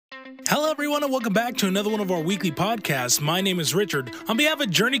Hello, everyone, and welcome back to another one of our weekly podcasts. My name is Richard. On behalf of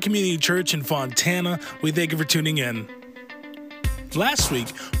Journey Community Church in Fontana, we thank you for tuning in. Last week,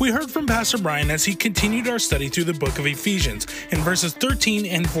 we heard from Pastor Brian as he continued our study through the book of Ephesians in verses 13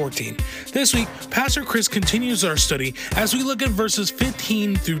 and 14. This week, Pastor Chris continues our study as we look at verses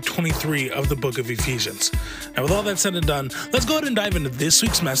 15 through 23 of the book of Ephesians. Now, with all that said and done, let's go ahead and dive into this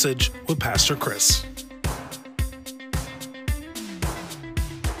week's message with Pastor Chris.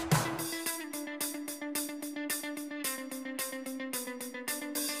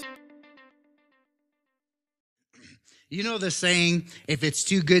 You know the saying, if it's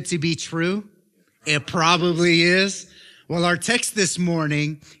too good to be true, it probably is. Well, our text this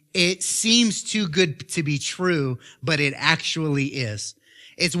morning, it seems too good to be true, but it actually is.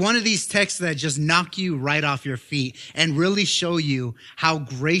 It's one of these texts that just knock you right off your feet and really show you how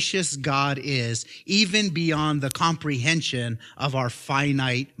gracious God is, even beyond the comprehension of our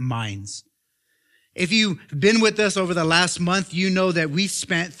finite minds. If you've been with us over the last month, you know that we've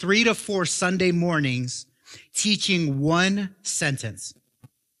spent 3 to 4 Sunday mornings teaching one sentence.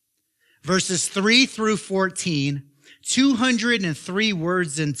 Verses 3 through 14, 203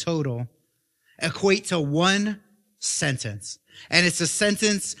 words in total, equate to one sentence. And it's a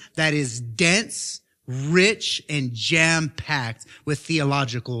sentence that is dense, rich, and jam-packed with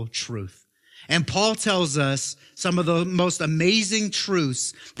theological truth. And Paul tells us some of the most amazing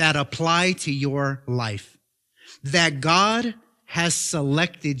truths that apply to your life. That God has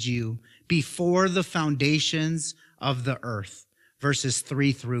selected you before the foundations of the earth, verses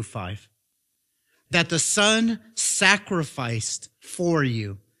 3 through 5. That the Son sacrificed for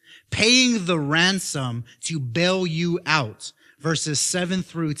you, paying the ransom to bail you out, verses 7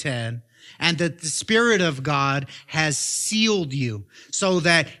 through 10. And that the Spirit of God has sealed you so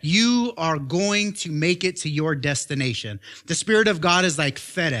that you are going to make it to your destination. The Spirit of God is like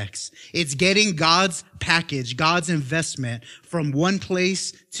FedEx. It's getting God's package, God's investment from one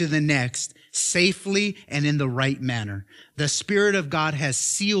place to the next safely and in the right manner. The Spirit of God has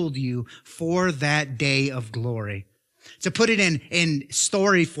sealed you for that day of glory. To put it in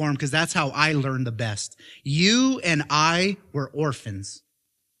story form, because that's how I learned the best. You and I were orphans.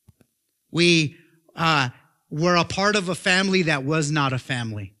 We were a part of a family that was not a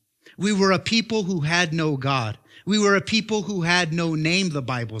family. We were a people who had no God. We were a people who had no name, the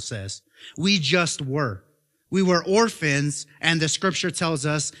Bible says. We just were. We were orphans, and the scripture tells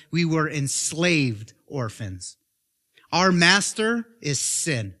us we were enslaved orphans. Our master is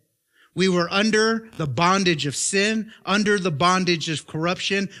sin. We were under the bondage of sin, under the bondage of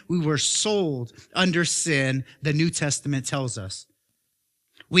corruption. We were sold under sin, the New Testament tells us.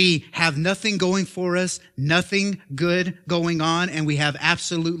 We have nothing going for us, nothing good going on, and we have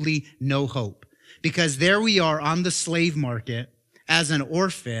absolutely no hope. Because there we are on the slave market as an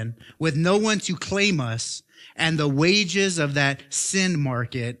orphan with no one to claim us, and the wages of that sin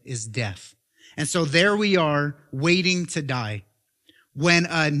market is death. And so there we are waiting to die when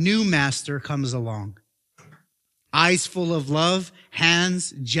a new master comes along. Eyes full of love,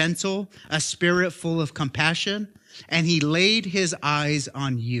 hands gentle, a spirit full of compassion. And he laid his eyes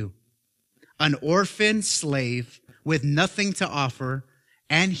on you, an orphan slave with nothing to offer,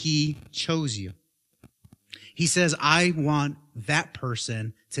 and he chose you. He says, I want that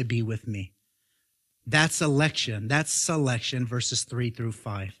person to be with me. That's election. That's selection, verses 3 through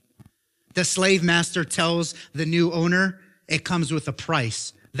 5. The slave master tells the new owner, it comes with a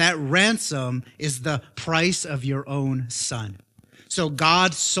price. That ransom is the price of your own son. So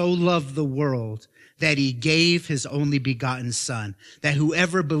God so loved the world that he gave his only begotten son, that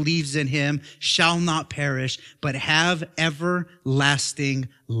whoever believes in him shall not perish, but have everlasting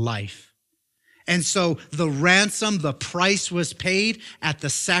life. And so the ransom, the price was paid at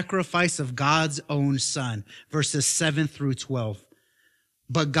the sacrifice of God's own son, verses 7 through 12.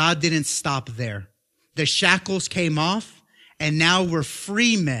 But God didn't stop there. The shackles came off, and now we're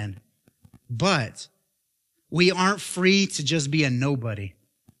free men. But we aren't free to just be a nobody.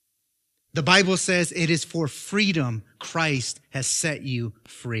 The Bible says it is for freedom Christ has set you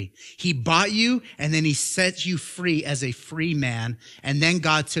free. He bought you and then he set you free as a free man. And then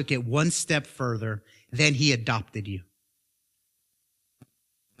God took it one step further. Then he adopted you.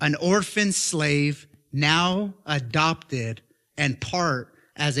 An orphan slave, now adopted and part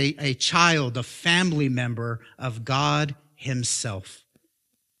as a child, a family member of God himself.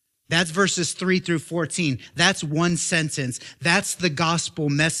 That's verses 3 through 14. That's one sentence. That's the gospel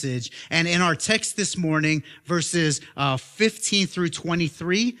message. And in our text this morning, verses 15 through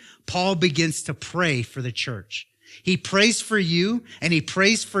 23, Paul begins to pray for the church. He prays for you and he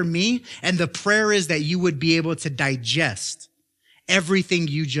prays for me. And the prayer is that you would be able to digest everything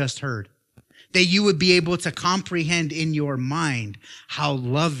you just heard. That you would be able to comprehend in your mind how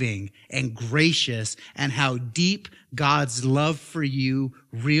loving and gracious and how deep God's love for you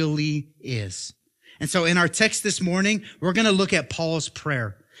really is. And so in our text this morning, we're going to look at Paul's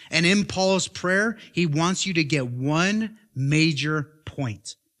prayer. And in Paul's prayer, he wants you to get one major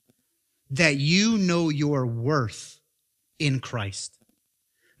point. That you know your worth in Christ.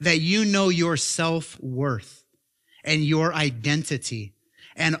 That you know your self-worth and your identity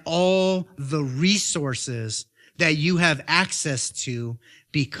and all the resources that you have access to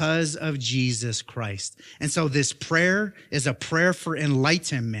because of Jesus Christ. And so this prayer is a prayer for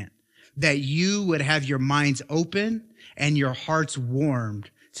enlightenment, that you would have your minds open and your hearts warmed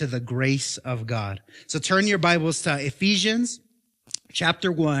to the grace of God. So turn your Bibles to Ephesians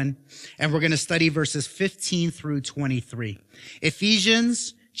chapter 1, and we're going to study verses 15 through 23.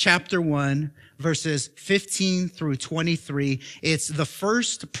 Ephesians chapter 1, verses 15 through 23. It's the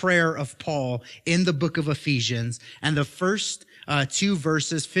first prayer of Paul in the book of Ephesians. And the first two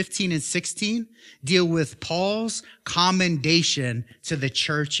verses, 15 and 16, deal with Paul's commendation to the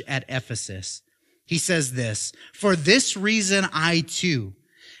church at Ephesus. He says this, "For this reason I too,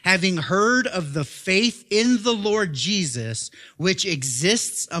 having heard of the faith in the Lord Jesus, which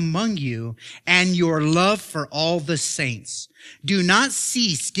exists among you, and your love for all the saints, do not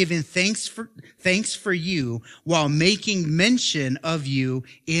cease giving thanks for you while making mention of you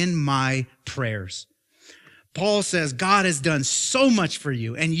in my prayers." Paul says, God has done so much for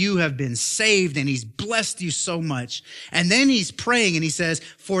you, and you have been saved, and he's blessed you so much. And then he's praying, and he says,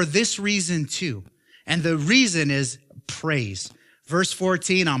 for this reason too. And the reason is praise. Verse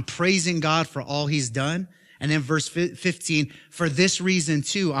 14, I'm praising God for all he's done. And then verse 15, for this reason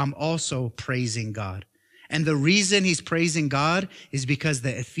too, I'm also praising God. And the reason he's praising God is because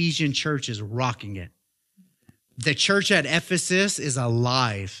the Ephesian church is rocking it. The church at Ephesus is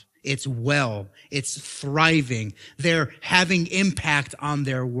alive. It's well. It's thriving. They're having impact on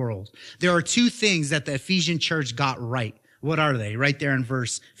their world. There are two things that the Ephesian church got right. What are they? Right there in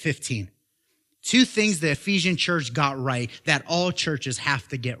verse 15. Two things the Ephesian church got right that all churches have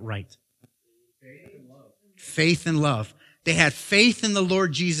to get right. Faith and love. They had faith in the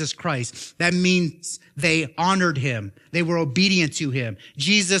Lord Jesus Christ. That means they honored him. They were obedient to him.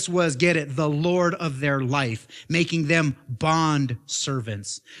 Jesus was, get it, the Lord of their life, making them bond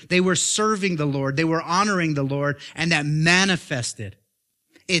servants. They were serving the Lord. They were honoring the Lord, and that manifested.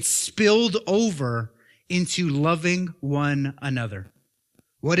 It spilled over into loving one another.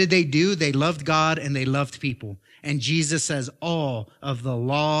 What did they do? They loved God and they loved people. And Jesus says all of the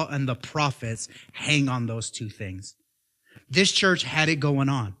law and the prophets hang on those two things. This church had it going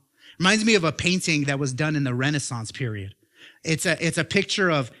on. Reminds me of a painting that was done in the Renaissance period. It's a picture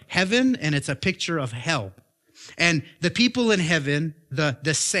of heaven and it's a picture of hell. And the people in heaven,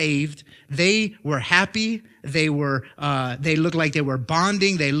 the saved, they were happy. They looked like they were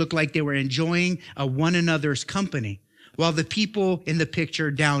bonding. They looked like they were enjoying one another's company. While the people in the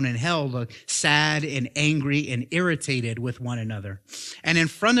picture down in hell look sad and angry and irritated with one another. And in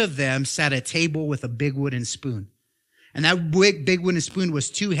front of them sat a table with a big wooden spoon. And that big wooden spoon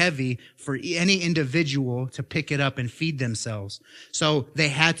was too heavy for any individual to pick it up and feed themselves. So they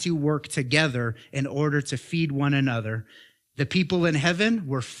had to work together in order to feed one another. The people in heaven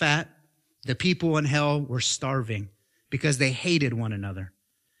were fat. The people in hell were starving because they hated one another.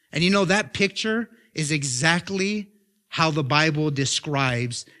 And you know, that picture is exactly how the Bible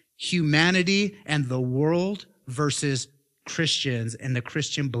describes humanity and the world versus Christians and the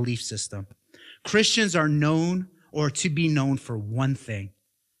Christian belief system. Christians are known or to be known for one thing,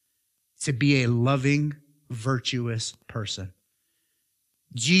 to be a loving, virtuous person.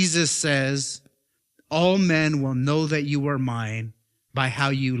 Jesus says, all men will know that you are mine by how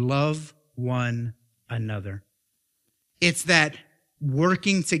you love one another. It's that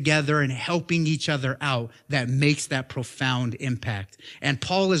working together and helping each other out that makes that profound impact. And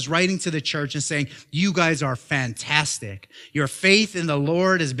Paul is writing to the church and saying, you guys are fantastic. Your faith in the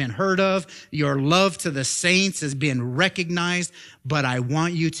Lord has been heard of. Your love to the saints has been recognized. But I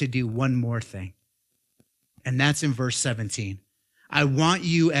want you to do one more thing. And that's in verse 17. I want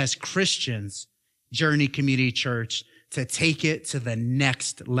you as Christians, Journey Community Church, to take it to the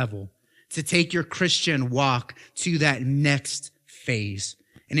next level, to take your Christian walk to that next phase.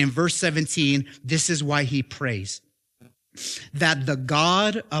 And in verse 17, this is why he prays. That the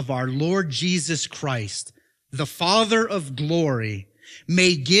God of our Lord Jesus Christ, the Father of glory,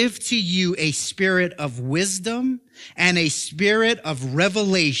 may give to you a spirit of wisdom and a spirit of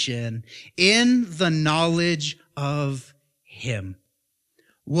revelation in the knowledge of him.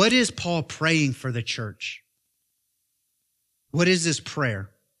 What is Paul praying for the church? What is this prayer?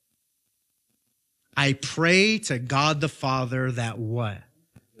 I pray to God the Father that what?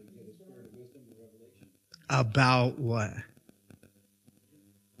 About what?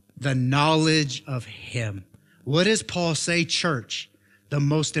 The knowledge of him. What does Paul say, church? The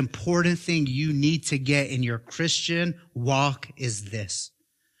most important thing you need to get in your Christian walk is this.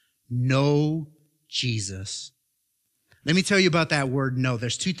 Know Jesus. Let me tell you about that word know.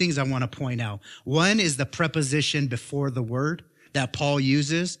 There's two things I want to point out. One is the preposition before the word that Paul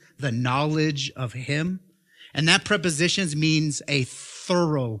uses, the knowledge of him. And that preposition means a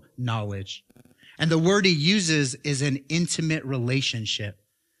thorough knowledge. And the word he uses is an intimate relationship.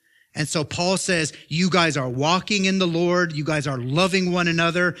 And so Paul says, you guys are walking in the Lord. You guys are loving one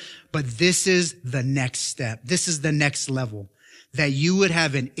another. But this is the next step. This is the next level. That you would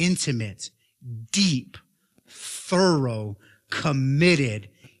have an intimate, deep, thorough, committed,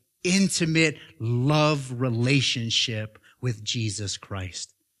 intimate love relationship with Jesus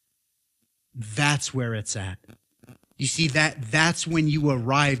Christ. That's where it's at. You see, that's when you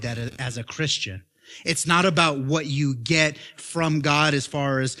arrived at it as a Christian. It's not about what you get from God as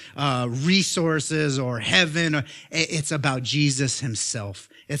far as resources or heaven. It's about Jesus himself.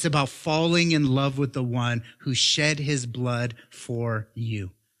 It's about falling in love with the one who shed his blood for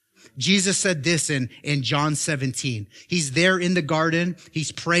you. Jesus said this in John 17. He's there in the garden.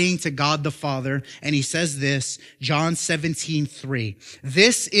 He's praying to God the Father. And he says this, John 17:3.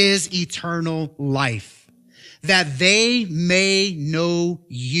 This is eternal life, that they may know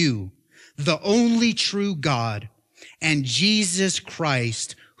you, the only true God, and Jesus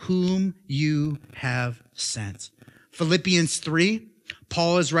Christ, whom you have sent. Philippians 3,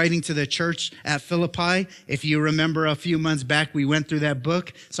 Paul is writing to the church at Philippi. If you remember a few months back, we went through that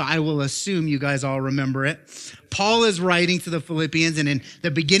book, so I will assume you guys all remember it. Paul is writing to the Philippians, and in the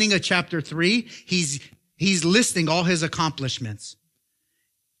beginning of chapter 3, he's listing all his accomplishments.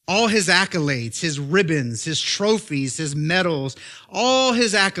 All his accolades, his ribbons, his trophies, his medals, all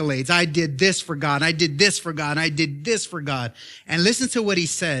his accolades. I did this for God. I did this for God. I did this for God. And listen to what he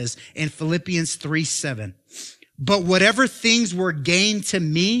says in Philippians 3:7. But whatever things were gained to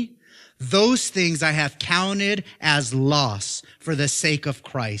me, those things I have counted as loss for the sake of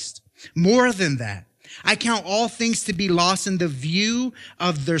Christ. More than that, I count all things to be lost in the view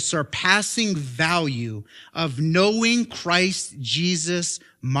of the surpassing value of knowing Christ Jesus,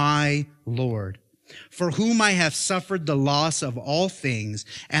 my Lord, for whom I have suffered the loss of all things,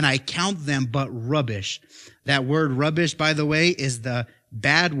 and I count them but rubbish. That word rubbish, by the way, is the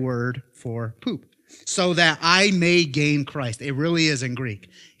bad word for poop. So that I may gain Christ. It really is in Greek.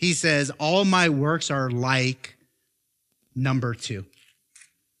 He says, all my works are like number 2.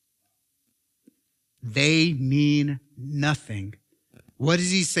 They mean nothing. What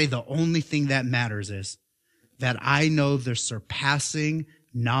does he say? The only thing that matters is that I know the surpassing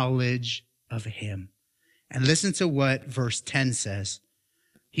knowledge of him. And listen to what verse 10 says.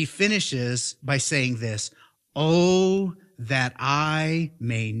 He finishes by saying this, oh, that I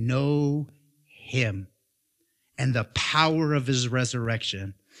may know him and the power of his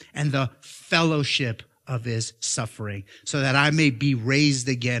resurrection and the fellowship of his suffering, so that I may be raised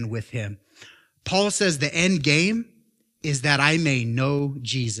again with him. Paul says the end game is that I may know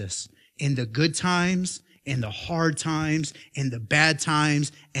Jesus in the good times, in the hard times, in the bad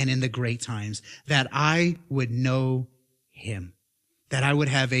times, and in the great times, that I would know him, that I would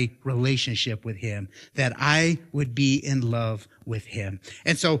have a relationship with him, that I would be in love with him.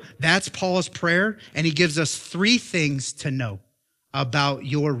 And so that's Paul's prayer, and he gives us 3 things to know about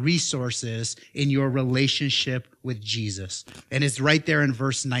your resources in your relationship with Jesus. And it's right there in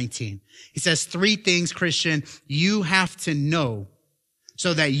verse 19. He says 3 things, Christian, you have to know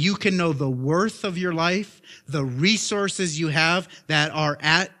so that you can know the worth of your life, the resources you have that are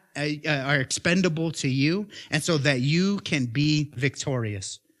expendable to you, and so that you can be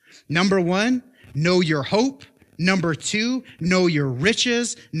victorious. Number 1, know your hope. Number 2, know your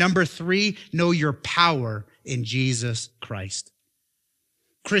riches. Number 3, know your power in Jesus Christ.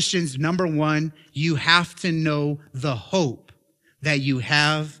 Christians, number 1, you have to know the hope that you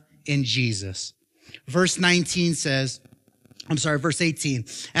have in Jesus. Verse 18 says, and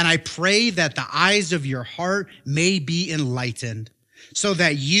I pray that the eyes of your heart may be enlightened, so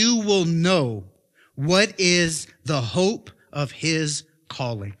that you will know what is the hope of his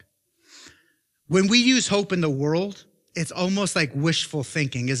calling. When we use hope in the world, it's almost like wishful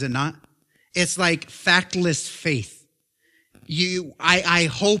thinking, is it not? It's like factless faith. I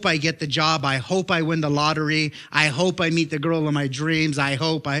hope I get the job. I hope I win the lottery. I hope I meet the girl of my dreams.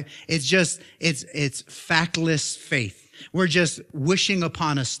 It's factless faith. We're just wishing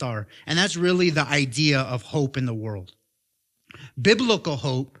upon a star. And that's really the idea of hope in the world. Biblical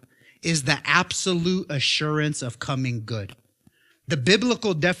hope is the absolute assurance of coming good. The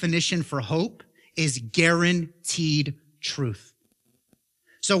biblical definition for hope is guaranteed truth.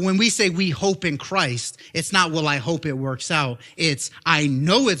 So when we say we hope in Christ, it's not, well, I hope it works out. It's, I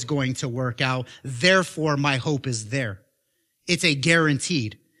know it's going to work out. Therefore, my hope is there. It's a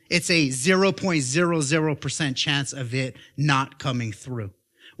guaranteed. It's a 0.00% chance of it not coming through.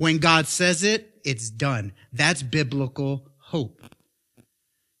 When God says it, it's done. That's biblical hope.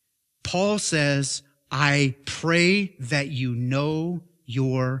 Paul says, I pray that you know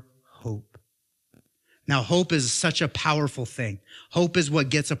your hope. Now, hope is such a powerful thing. Hope is what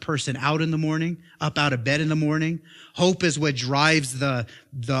gets a person out in the morning, up out of bed in the morning. Hope is what drives the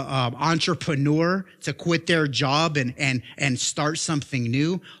entrepreneur to quit their job and start something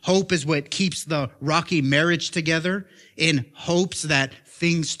new. Hope is what keeps the rocky marriage together in hopes that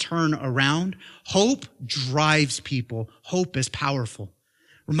things turn around. Hope drives people. Hope is powerful.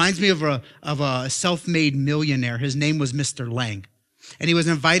 Reminds me of a self-made millionaire. His name was Mr. Lang. And he was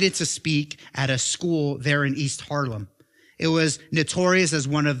invited to speak at a school there in East Harlem. It was notorious as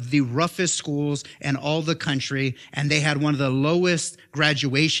one of the roughest schools in all the country, and they had one of the lowest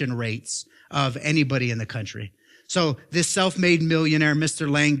graduation rates of anybody in the country. So this self-made millionaire, Mr.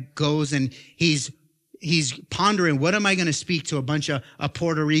 Lang, goes and he's pondering, what am I going to speak to a bunch of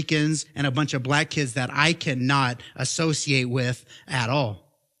Puerto Ricans and a bunch of black kids that I cannot associate with at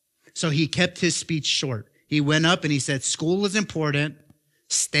all? So he kept his speech short. He went up and he said, school is important.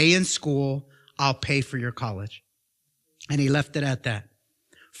 Stay in school. I'll pay for your college. And he left it at that.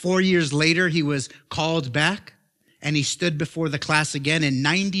 4 years later, he was called back and he stood before the class again, and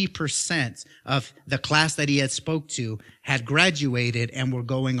 90% of the class that he had spoke to had graduated and were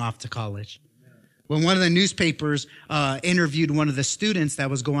going off to college. When one of the newspapers interviewed one of the students that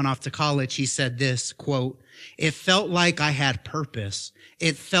was going off to college, he said this, quote, "It felt like I had purpose.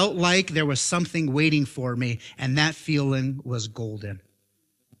 It felt like there was something waiting for me, and that feeling was golden."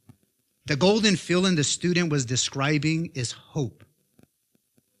 The golden feeling the student was describing is hope.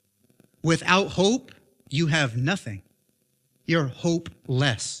 Without hope, you have nothing. You're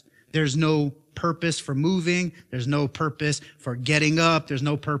hopeless. There's no purpose for moving. There's no purpose for getting up. There's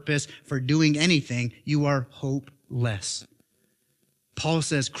no purpose for doing anything. You are hopeless. Paul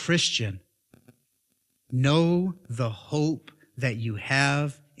says, Christian, know the hope that you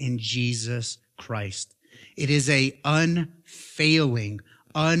have in Jesus Christ. It is a unfailing,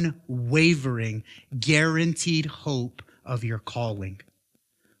 unwavering, guaranteed hope of your calling.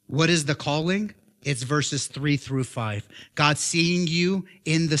 What is the calling? It's verses 3-5. God seeing you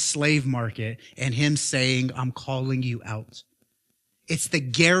in the slave market and him saying, I'm calling you out. It's the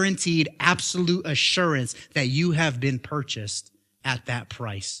guaranteed absolute assurance that you have been purchased at that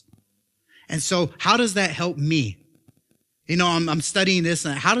price. And so how does that help me? You know, I'm studying this,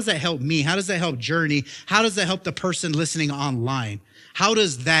 and how does that help me? How does that help Journey? How does that help the person listening online? How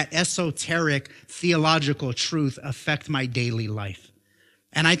does that esoteric theological truth affect my daily life?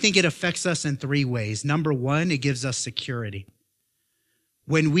 And I think it affects us in 3 ways. Number 1, it gives us security.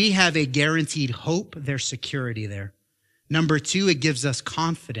 When we have a guaranteed hope, there's security there. Number 2, it gives us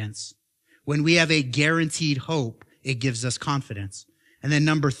confidence. When we have a guaranteed hope, it gives us confidence. And then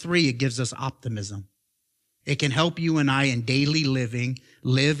number 3, it gives us optimism. It can help you and I in daily living,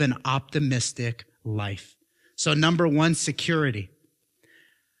 live an optimistic life. So number 1, security.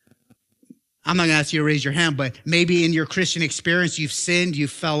 I'm not going to ask you to raise your hand, but maybe in your Christian experience, you've sinned, you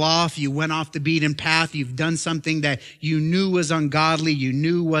fell off, you went off the beaten path, you've done something that you knew was ungodly, you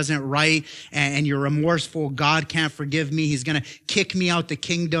knew wasn't right, and you're remorseful. God can't forgive me. He's going to kick me out the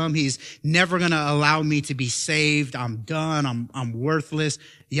kingdom. He's never going to allow me to be saved. I'm done. I'm worthless,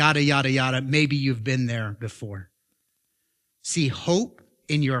 yada, yada, yada. Maybe you've been there before. See, hope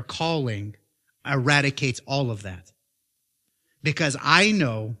in your calling eradicates all of that. Because I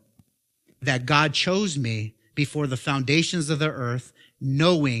know that God chose me before the foundations of the earth,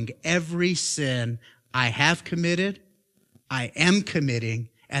 knowing every sin I have committed, I am committing,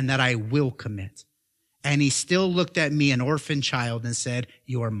 and that I will commit. And he still looked at me, an orphan child, and said,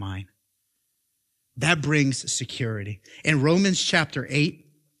 "You're mine." That brings security. In Romans chapter 8,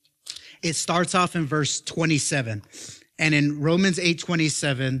 it starts off in verse 27. And in Romans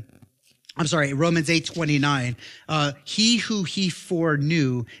 8:27, Romans 8:29. He who he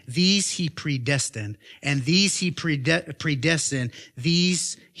foreknew, these he predestined, and these he predestined,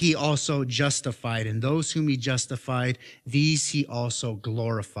 these he also justified, and those whom he justified, these he also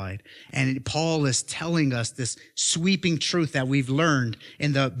glorified. And Paul is telling us this sweeping truth that we've learned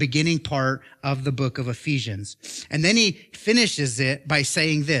in the beginning part of the book of Ephesians. And then he finishes it by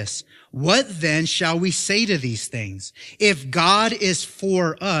saying this: what then shall we say to these things? If God is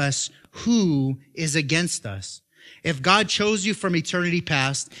for us, who is against us? If God chose you from eternity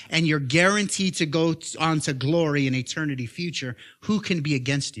past and you're guaranteed to go on to glory in eternity future, who can be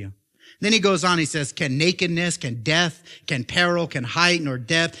against you? Then he goes on, he says, can nakedness, can death, can peril, can height nor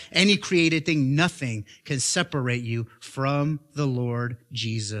depth, any created thing, nothing can separate you from the Lord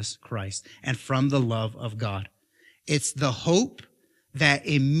Jesus Christ and from the love of God. It's the hope that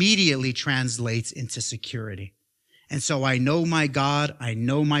immediately translates into security. And so I know my God, I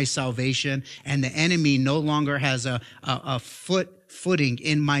know my salvation, and the enemy no longer has a footing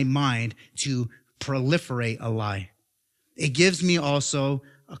in my mind to proliferate a lie. It gives me also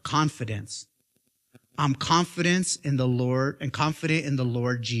a confidence. I'm confident in the Lord and confident in the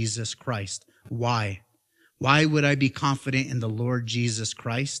Lord Jesus Christ. Why? Why would I be confident in the Lord Jesus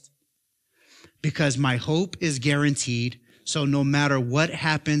Christ? Because my hope is guaranteed. So no matter what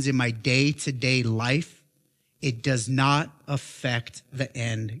happens in my day-to-day life, it does not affect the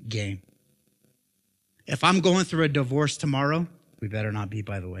end game. If I'm going through a divorce tomorrow, we better not be,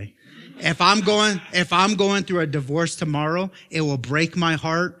 by the way. If I'm going through a divorce tomorrow, it will break my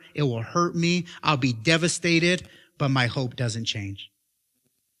heart. It will hurt me. I'll be devastated, but my hope doesn't change.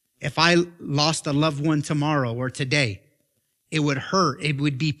 If I lost a loved one tomorrow or today, it would hurt. It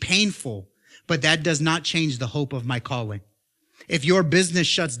would be painful, but that does not change the hope of my calling. If your business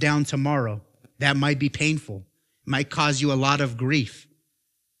shuts down tomorrow, that might be painful. It might cause you a lot of grief,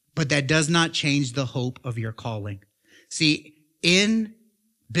 but that does not change the hope of your calling. See, in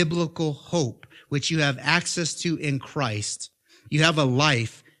biblical hope, which you have access to in Christ, you have a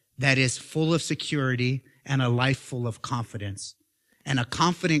life that is full of security and a life full of confidence. And a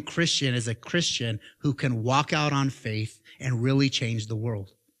confident Christian is a Christian who can walk out on faith and really change the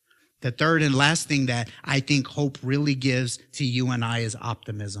world. The third and last thing that I think hope really gives to you and I is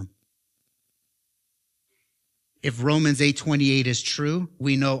optimism. If Romans 8:28 is true,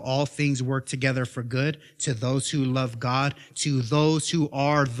 we know all things work together for good to those who love God, to those who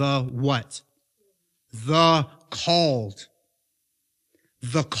are the what? The called.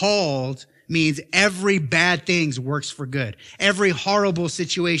 The called means every bad thing works for good. Every horrible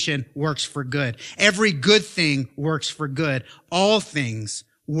situation works for good. Every good thing works for good. All things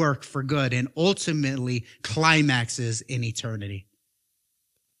work for good and ultimately climaxes in eternity.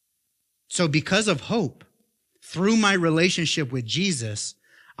 So because of hope, through my relationship with Jesus,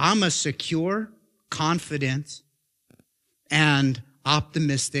 I'm a secure, confident, and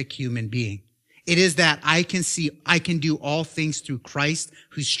optimistic human being. It is that I can do all things through Christ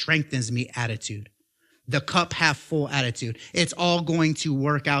who strengthens me attitude. The cup half full attitude. It's all going to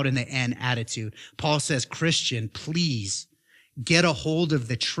work out in the end attitude. Paul says, Christian, please get a hold of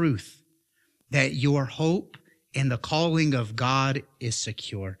the truth that your hope in the calling of God is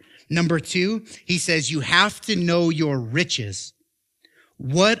secure. Number 2, he says you have to know your riches.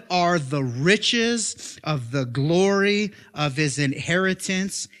 What are the riches of the glory of his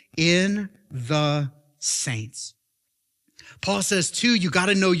inheritance in the saints? Paul says too, you got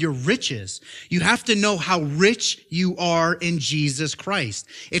to know your riches. You have to know how rich you are in Jesus Christ.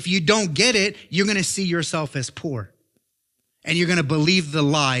 If you don't get it, you're going to see yourself as poor. And you're going to believe the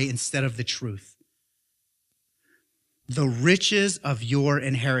lie instead of the truth. The riches of your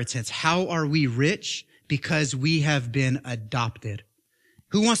inheritance. How are we rich? Because we have been adopted.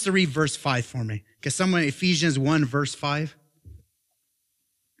 Who wants to read verse 5 for me? Because someone, Ephesians 1, verse 5.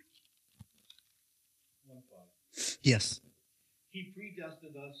 1:5. Yes. He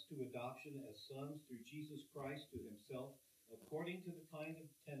predestined us to adoption as sons through Jesus Christ to himself, according to the kind of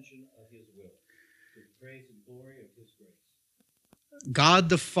intention of his will, to the praise and glory of his grace. God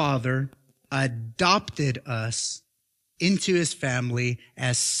the Father adopted us into his family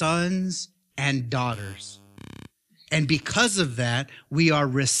as sons and daughters. And because of that, we are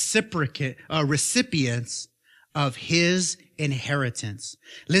recipients of his inheritance.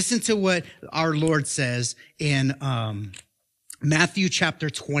 Listen to what our Lord says in Matthew chapter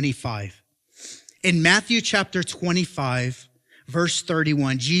 25. In Matthew chapter 25, verse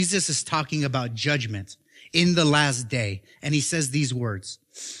 31, Jesus is talking about judgment in the last day. And he says these words,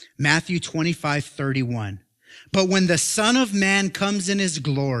 Matthew 25:31. But when the Son of Man comes in his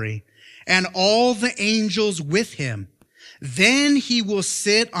glory and all the angels with him, Then he will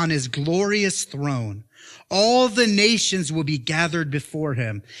sit on his glorious throne. All the nations will be gathered before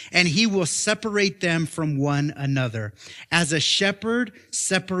him, and he will separate them from one another, as a shepherd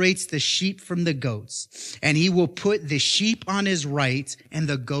separates the sheep from the goats. And he will put the sheep on his right and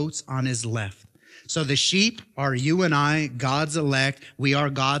the goats on his left. So the sheep are you and I, God's elect. We are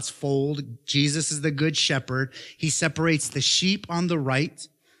God's fold. Jesus is the good shepherd. He separates the sheep on the right.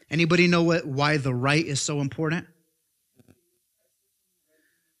 Anybody know why the right is so important?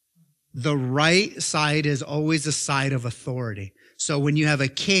 The right side is always a side of authority. So when you have a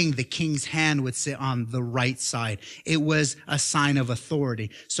king, the king's hand would sit on the right side. It was a sign of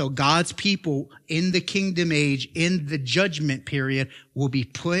authority. So God's people in the kingdom age, in the judgment period, will be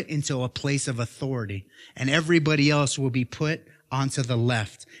put into a place of authority. And everybody else will be put onto the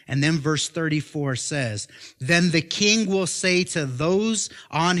left. And then verse 34 says, then the king will say to those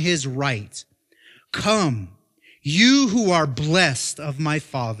on his right, come, you who are blessed of my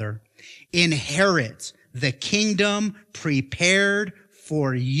Father, inherit the kingdom prepared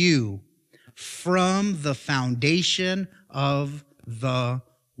for you from the foundation of the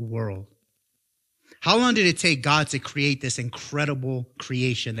world. How long did it take God to create this incredible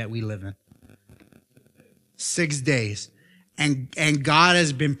creation that we live in? 6 days. And God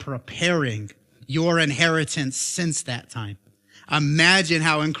has been preparing your inheritance since that time. Imagine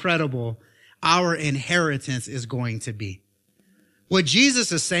how incredible our inheritance is going to be. What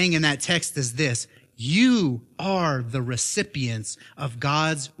Jesus is saying in that text is this: you are the recipients of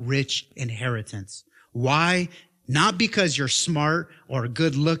God's rich inheritance. Why? Not because you're smart or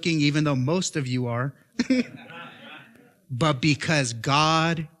good looking, even though most of you are, but because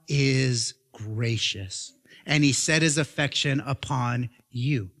God is gracious and he set his affection upon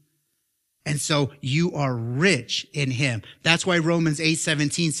you. And so you are rich in him. That's why Romans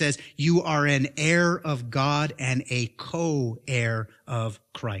 8:17 says you are an heir of God and a co-heir of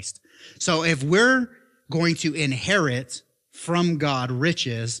Christ. So if we're going to inherit from God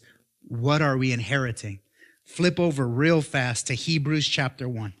riches, what are we inheriting? Flip over real fast to Hebrews chapter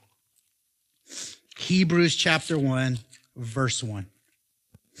 1. Hebrews chapter 1, verse 1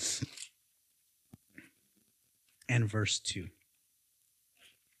 and verse 2.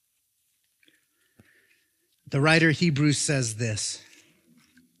 The writer of Hebrews says this: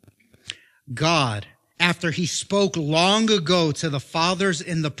 God, after he spoke long ago to the fathers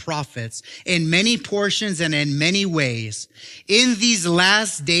in the prophets in many portions and in many ways, in these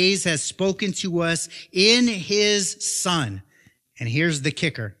last days has spoken to us in his Son. And here's the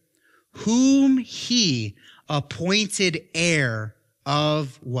kicker: whom he appointed heir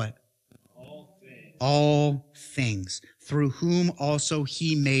of what? All things, through whom also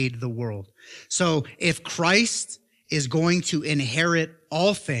he made the world. So if Christ is going to inherit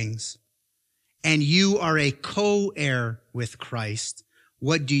all things and you are a co-heir with Christ,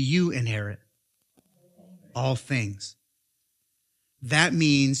 what do you inherit? All things. That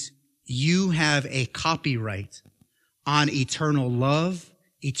means you have a copyright on eternal love,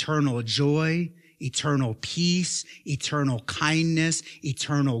 eternal joy, eternal peace, eternal kindness,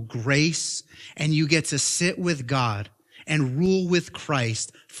 eternal grace, and you get to sit with God and rule with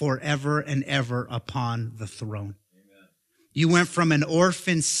Christ forever and ever upon the throne. Amen. You went from an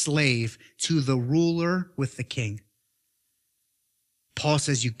orphan slave to the ruler with the king. Paul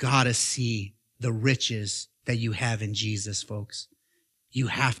says you gotta see the riches that you have in Jesus, folks. You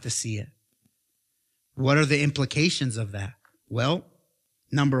have to see it. What are the implications of that? Well,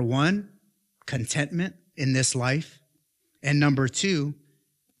 number one, contentment in this life. And number two,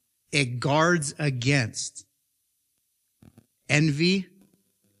 it guards against envy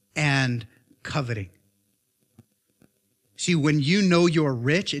and coveting. See, when you know you're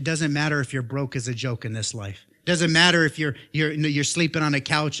rich, it doesn't matter if you're broke as a joke in this life. It doesn't matter if you're sleeping on a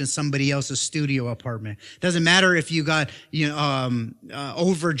couch in somebody else's studio apartment. It doesn't matter if you got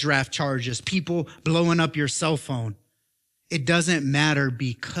overdraft charges, people blowing up your cell phone. It doesn't matter,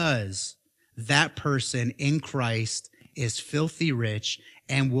 because that person in Christ is filthy rich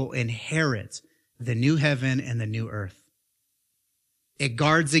and will inherit the new heaven and the new earth. It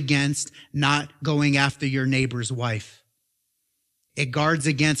guards against not going after your neighbor's wife. It guards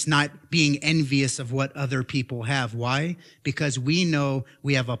against not being envious of what other people have. Why? Because we know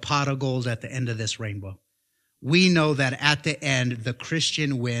we have a pot of gold at the end of this rainbow. We know that at the end, the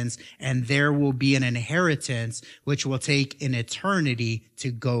Christian wins, and there will be an inheritance which will take an eternity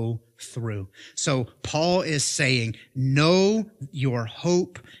to go through. So Paul is saying, know your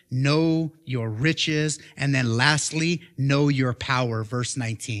hope, know your riches, and then lastly, know your power. Verse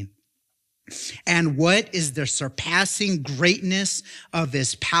 19. And what is the surpassing greatness of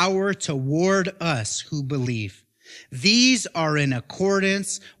his power toward us who believe? These are in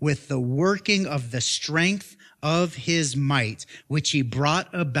accordance with the working of the strength of his might, which he brought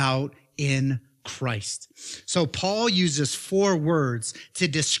about in Christ. So Paul uses 4 words to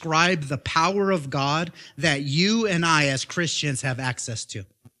describe the power of God that you and I as Christians have access to. I'm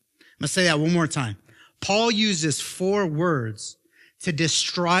going to say that one more time. Paul uses 4 words to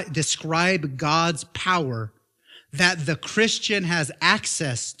describe God's power that the Christian has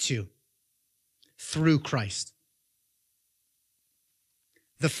access to through Christ.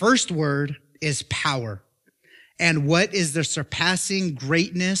 The first word is power. And what is the surpassing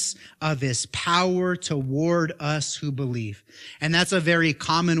greatness of his power toward us who believe? And that's a very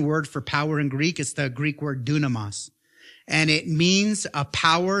common word for power in Greek. It's the Greek word dunamis. And it means a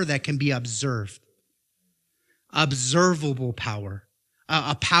power that can be observed. Observable power.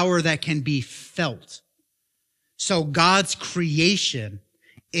 A power that can be felt. So God's creation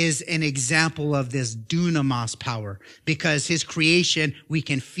is an example of this dunamis power, because his creation, we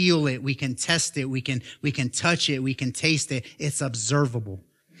can feel it, we can test it, we can touch it, we can taste it. It's observable.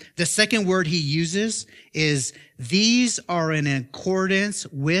 The second word he uses is these are in accordance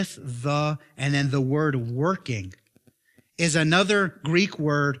with and then the word working is another Greek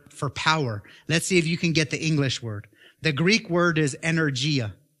word for power. Let's see if you can get the English word. The Greek word is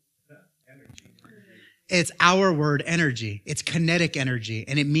energia. It's our word, energy. It's kinetic energy,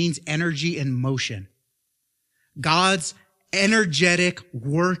 and it means energy in motion. God's energetic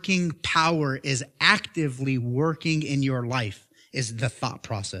working power is actively working in your life, is the thought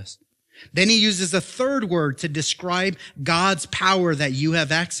process. Then he uses a third word to describe God's power that you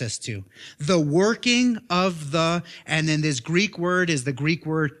have access to. The working of and then this Greek word is the Greek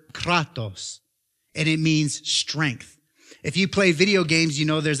word kratos, and it means strength. If you play video games, you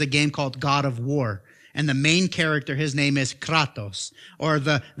know there's a game called God of War. And the main character, his name is Kratos, or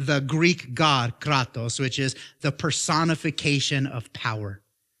the Greek god Kratos, which is the personification of power.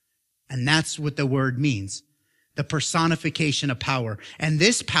 And that's what the word means. The personification of power. And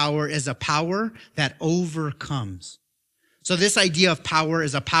this power is a power that overcomes. So this idea of power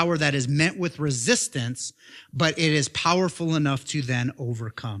is a power that is met with resistance, but it is powerful enough to then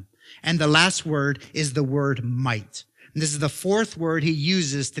overcome. And the last word is the word might. And this is the fourth word he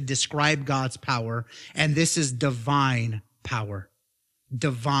uses to describe God's power, and this is divine power.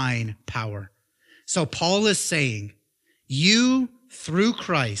 Divine power. So Paul is saying, you, through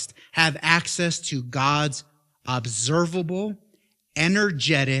Christ, have access to God's observable,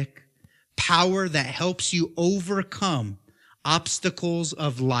 energetic power that helps you overcome obstacles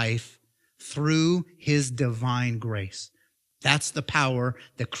of life through his divine grace. That's the power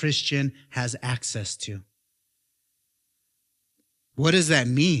the Christian has access to. What does that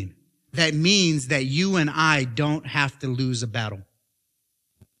mean? That means that you and I don't have to lose a battle.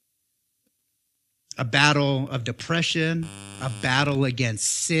 A battle of depression, a battle against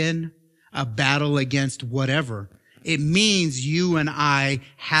sin, a battle against whatever. It means you and I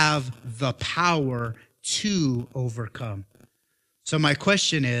have the power to overcome. So my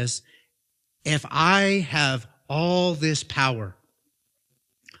question is, if I have all this power,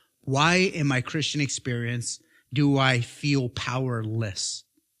 why in my Christian experience do I feel powerless?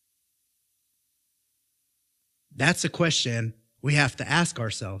 That's a question we have to ask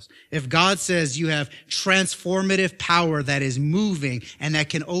ourselves. If God says you have transformative power that is moving and that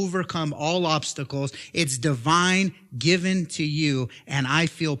can overcome all obstacles, it's divine, given to you, and I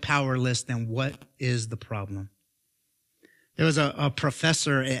feel powerless, then what is the problem? There was a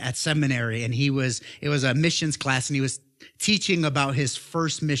professor at seminary, and it was a missions class, and he was teaching about his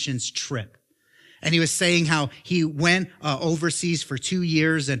first missions trip. And he was saying how he went overseas for 2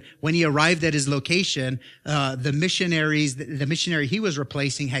 years. And when he arrived at his location, the missionary he was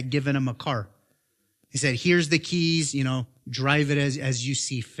replacing had given him a car. He said, here's the keys, drive it as you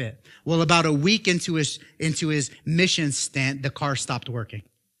see fit. Well, about a week into his mission stint, the car stopped working.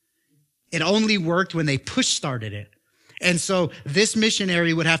 It only worked when they push started it. And so this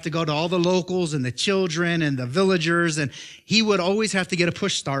missionary would have to go to all the locals and the children and the villagers, and he would always have to get a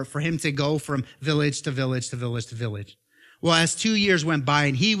push start for him to go from village to village to village to village. Well, as 2 years went by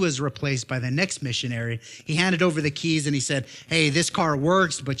and he was replaced by the next missionary, he handed over the keys and he said, hey, this car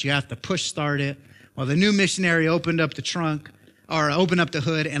works, but you have to push start it. Well, the new missionary opened up the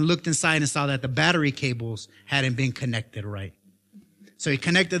hood and looked inside and saw that the battery cables hadn't been connected right. So he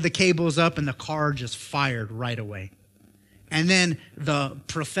connected the cables up and the car just fired right away. And then the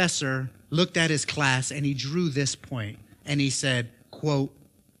professor looked at his class and he drew this point and he said, quote,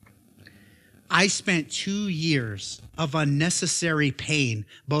 I spent 2 years of unnecessary pain,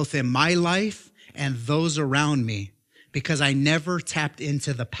 both in my life and those around me, because I never tapped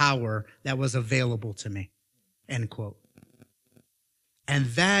into the power that was available to me. end quote. And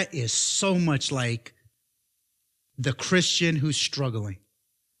that is so much like the Christian who's struggling.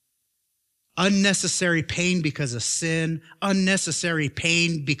 Unnecessary pain because of sin, unnecessary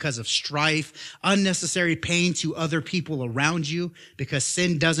pain because of strife, unnecessary pain to other people around you, because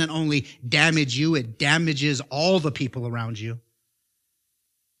sin doesn't only damage you, it damages all the people around you.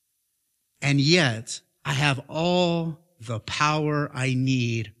 And yet, I have all the power I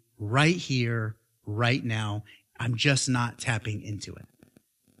need right here, right now. I'm just not tapping into it.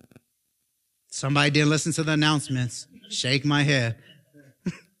 Somebody didn't listen to the announcements. Shake my head.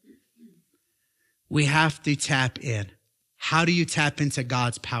 We have to tap in. How do you tap into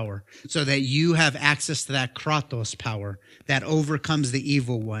God's power so that you have access to that kratos power that overcomes the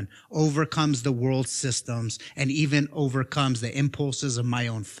evil one, overcomes the world systems, and even overcomes the impulses of my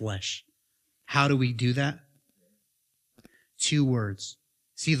own flesh? How do we do that? 2 words.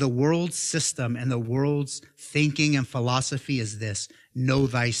 See, the world's system and the world's thinking and philosophy is this: know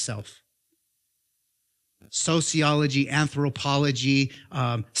thyself. Sociology, anthropology,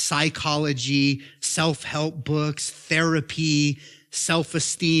 psychology, self-help books, therapy,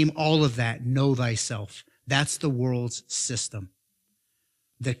 self-esteem, all of that. Know thyself. That's the world's system.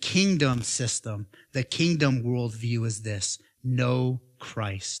 The kingdom system, the kingdom worldview is this: know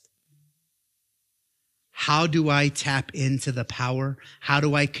Christ. How do I tap into the power? How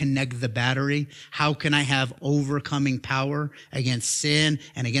do I connect the battery? How can I have overcoming power against sin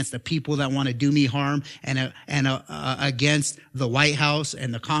and against the people that want to do me harm and against the White House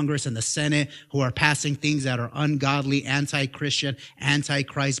and the Congress and the Senate who are passing things that are ungodly, anti-Christian,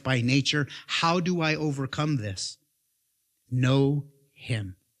 anti-Christ by nature? How do I overcome this? Know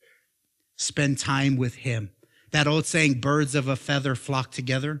him. Spend time with him. That old saying, birds of a feather flock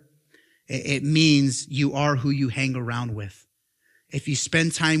together. It means you are who you hang around with. If you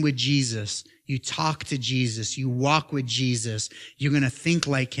spend time with Jesus, you talk to Jesus, you walk with Jesus, you're going to think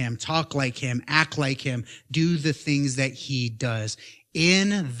like him, talk like him, act like him, do the things that he does.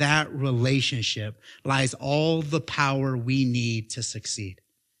 In that relationship lies all the power we need to succeed.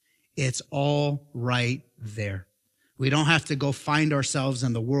 It's all right there. We don't have to go find ourselves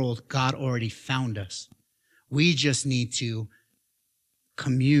in the world. God already found us. We just need to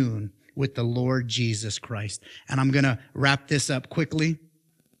commune with the Lord Jesus Christ. And I'm going to wrap this up quickly.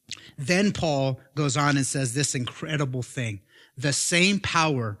 Then Paul goes on and says this incredible thing. The same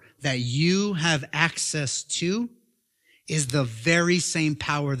power that you have access to is the very same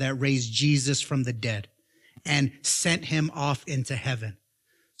power that raised Jesus from the dead and sent him off into heaven.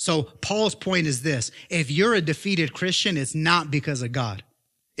 So Paul's point is this: if you're a defeated Christian, it's not because of God.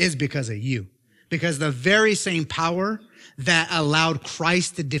 It's because of you. Because the very same power that allowed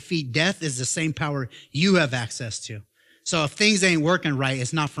Christ to defeat death is the same power you have access to. So if things ain't working right,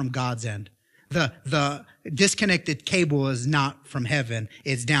 it's not from God's end. The disconnected cable is not from heaven.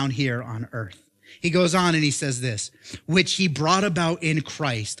 It's down here on earth. He goes on and he says this: which he brought about in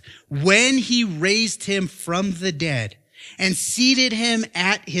Christ when he raised him from the dead and seated him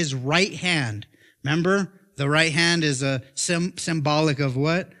at his right hand. Remember, the right hand is a symbolic of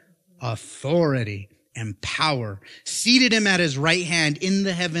what? Authority and power. Seated him at his right hand in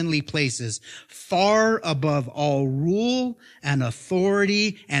the heavenly places, far above all rule and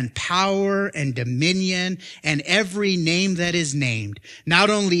authority and power and dominion and every name that is named, not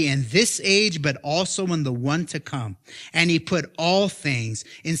only in this age, but also in the one to come. And he put all things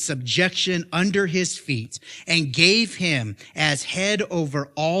in subjection under his feet and gave him as head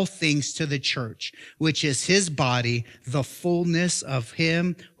over all things to the church, which is his body, the fullness of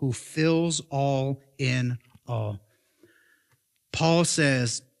him who fills all in all. Paul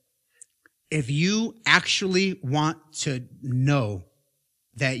says, if you actually want to know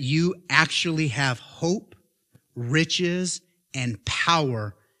that you actually have hope, riches, and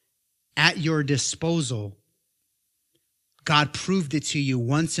power at your disposal, God proved it to you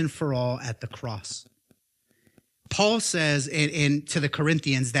once and for all at the cross. Paul says to the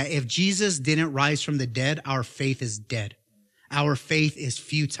Corinthians that if Jesus didn't rise from the dead, our faith is dead. Our faith is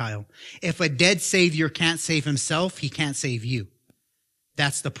futile. If a dead Savior can't save himself, he can't save you.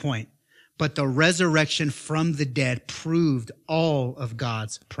 That's the point. But the resurrection from the dead proved all of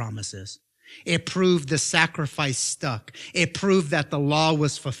God's promises. It proved the sacrifice stuck. It proved that the law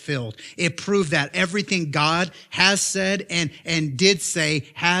was fulfilled. It proved that everything God has said and did say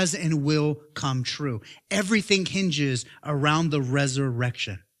has and will come true. Everything hinges around the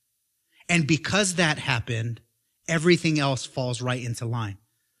resurrection. And because that happened, everything else falls right into line.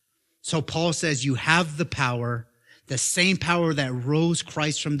 So Paul says you have the power the same power that rose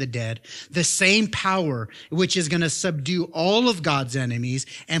Christ from the dead, the same power which is going to subdue all of God's enemies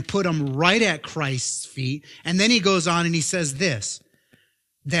and put them right at Christ's feet. And then he goes on and he says this,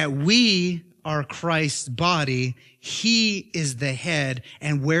 that we are Christ's body. He is the head.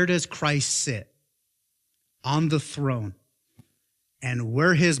 And where does Christ sit? On the throne. And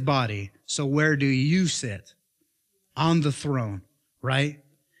we're his body. So where do you sit? On the throne, right?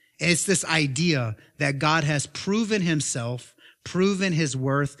 It's this idea that God has proven himself, proven his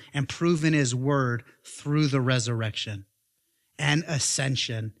worth, and proven his word through the resurrection and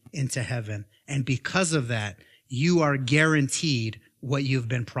ascension into heaven. And because of that, you are guaranteed what you've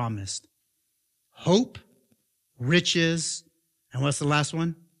been promised. Hope, riches, and what's the last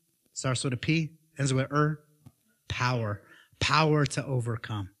one? Starts with a P, ends with power. Power to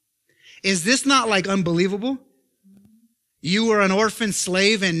overcome. Is this not like unbelievable? You were an orphan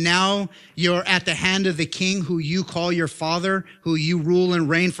slave and now you're at the hand of the king who you call your father, who you rule and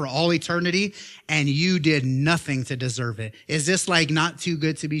reign for all eternity, and you did nothing to deserve it. Is this like not too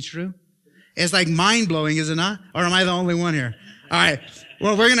good to be true? It's like mind-blowing, is it not? Or am I the only one here? All right.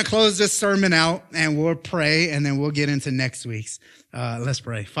 Well, we're going to close this sermon out and we'll pray and then we'll get into next week's. Let's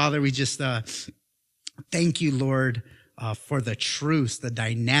pray. Father, we just thank you, Lord, for the truths, the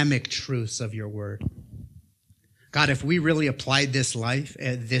dynamic truths of your word. God, if we really applied this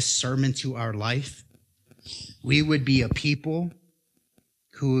sermon to our life, we would be a people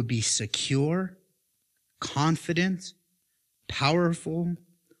who would be secure, confident, powerful,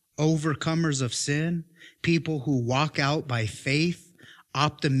 overcomers of sin, people who walk out by faith,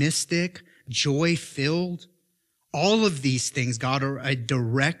 optimistic, joy-filled. All of these things, God, are a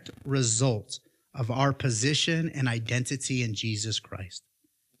direct result of our position and identity in Jesus Christ.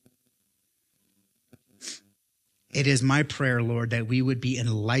 It is my prayer, Lord, that we would be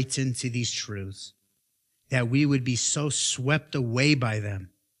enlightened to these truths, that we would be so swept away by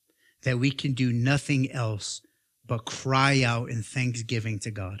them that we can do nothing else but cry out in thanksgiving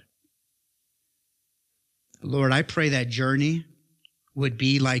to God. Lord, I pray that Journey would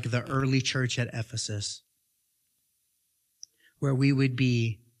be like the early church at Ephesus, where we would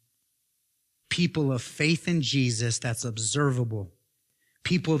be people of faith in Jesus that's observable,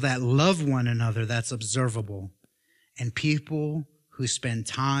 people that love one another that's observable, and people who spend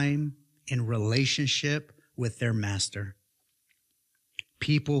time in relationship with their master.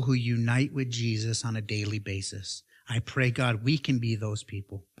 People who unite with Jesus on a daily basis. I pray, God, we can be those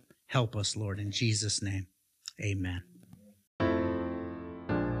people. Help us, Lord, in Jesus' name. Amen.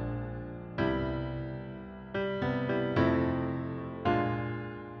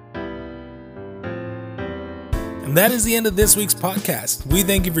 And that is the end of this week's podcast. We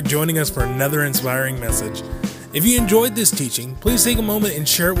thank you for joining us for another inspiring message. If you enjoyed this teaching, please take a moment and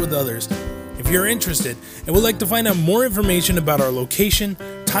share it with others. If you're interested and would like to find out more information about our location,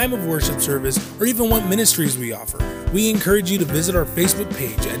 time of worship service, or even what ministries we offer, we encourage you to visit our Facebook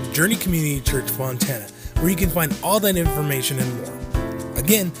page at Journey Community Church Fontana, where you can find all that information and more.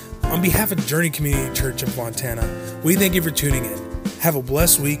 Again, on behalf of Journey Community Church in Fontana, we thank you for tuning in. Have a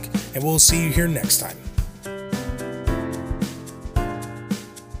blessed week, and we'll see you here next time.